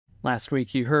Last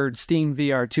week you heard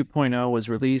SteamVR 2.0 was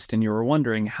released and you were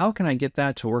wondering, how can I get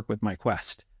that to work with my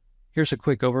Quest? Here's a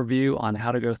quick overview on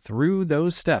how to go through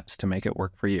those steps to make it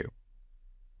work for you.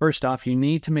 First off, you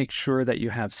need to make sure that you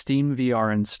have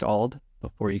SteamVR installed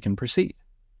before you can proceed.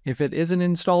 If it isn't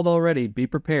installed already, be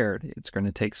prepared. It's going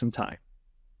to take some time.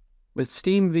 With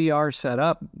SteamVR set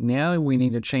up, now we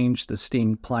need to change the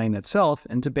Steam client itself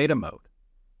into beta mode.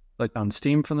 Click on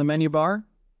Steam from the menu bar,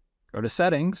 go to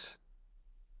Settings,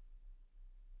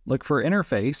 look for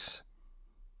Interface,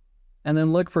 and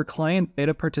then look for Client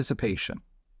Beta Participation.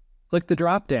 Click the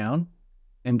drop-down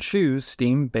and choose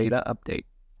Steam Beta Update.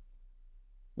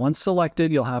 Once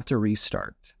selected, you'll have to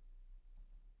restart.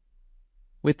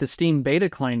 With the Steam Beta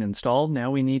client installed,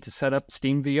 now we need to set up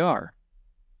SteamVR.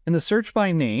 In the search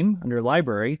by name, under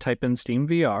Library, type in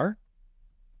SteamVR,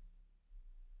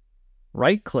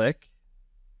 right-click,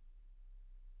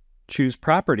 choose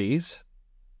Properties,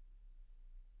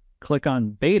 click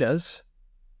on Betas,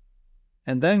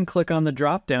 and then click on the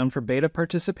drop-down for Beta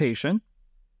Participation.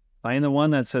 Find the one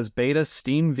that says Beta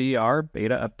SteamVR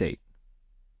Beta Update.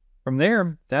 From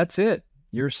there, that's it.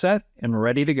 You're set and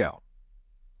ready to go.